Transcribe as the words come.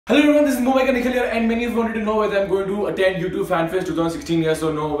Hello everyone, this is Nikhil here, and many of you wanted to know whether I'm going to attend YouTube Fanfest 2016, yes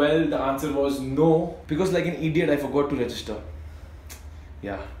or no. Well, the answer was no, because like an idiot I forgot to register.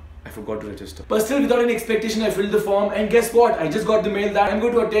 Yeah, I forgot to register. But still, without any expectation, I filled the form, and guess what? I just got the mail that I'm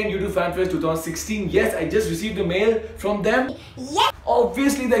going to attend YouTube Fanfest 2016. Yes, I just received a mail from them. Yes.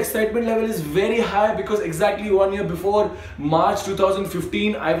 Obviously, the excitement level is very high because exactly 1 year before, March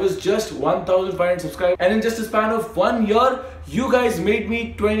 2015, I was just 1,500 subscribers, and in just a span of 1 year, you guys made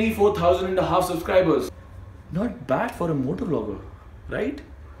me 24,500 subscribers. Not bad for a motor vlogger, right?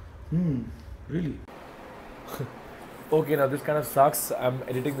 Really. Okay, now this kind of sucks. I'm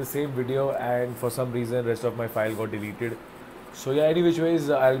editing the same video and for some reason rest of my file got deleted. So yeah, any which ways,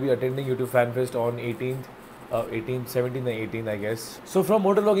 I'll be attending YouTube Fanfest on 18th, 17th and 18th, I guess. So from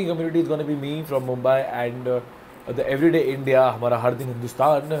motor vlogging community, it's gonna be me from Mumbai and the Everyday India, हमारा हर दिन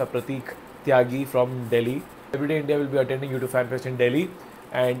Hindustan, Pratik Tyagi from Delhi. Everyday India will be attending YouTube Fanfest in Delhi,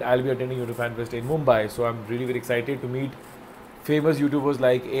 and I'll be attending YouTube Fanfest in Mumbai. So I'm really very excited to meet famous YouTubers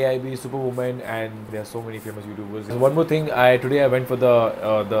like AIB, Superwoman, and there are so many famous YouTubers. So one more thing, today I went for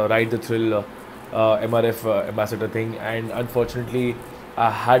the Ride the Thrill MRF ambassador thing, and unfortunately I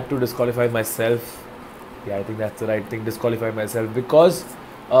had to disqualify myself. Yeah, I think that's the right thing, disqualify myself, because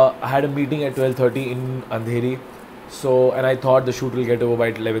I had a meeting at 12:30 in Andheri. So, and I thought the shoot will get over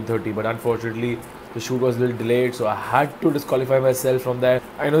by 11:30, but unfortunately the shoot was a little delayed, so I had to disqualify myself from that.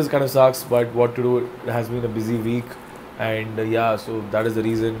 I know this kind of sucks, but what to do? It has been a busy week, and yeah, so that is the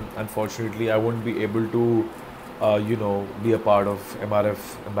reason. Unfortunately, I won't be able to, be a part of MRF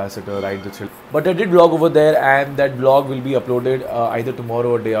Ambassador Ride the Thrill. But I did vlog over there, and that vlog will be uploaded either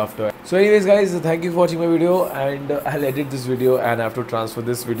tomorrow or day after. So anyways guys, thank you for watching my video, and I'll edit this video and I have to transfer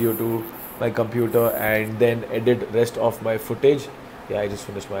this video to my computer and then edit rest of my footage. Yeah, I just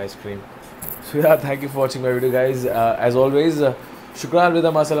finished my ice cream. So yeah, thank you for watching my video guys. As always, shukran,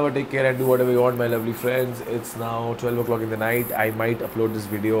 alvida, masalama, take care and do whatever you want, my lovely friends. It's now 12 o'clock in the night. I might upload this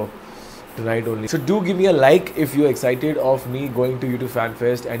video tonight only. So do give me a like if you're excited of me going to YouTube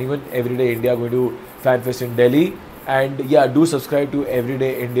Fanfest, and even Everyday India going to Fanfest in Delhi. And yeah, do subscribe to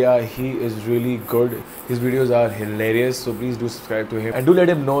Everyday India. He is really good. His videos are hilarious. So please do subscribe to him and do let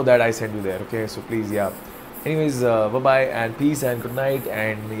him know that I sent you there. Okay, so please, yeah. Anyways, bye bye and peace and good night.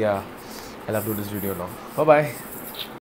 And yeah, I'll upload this video now. Bye bye.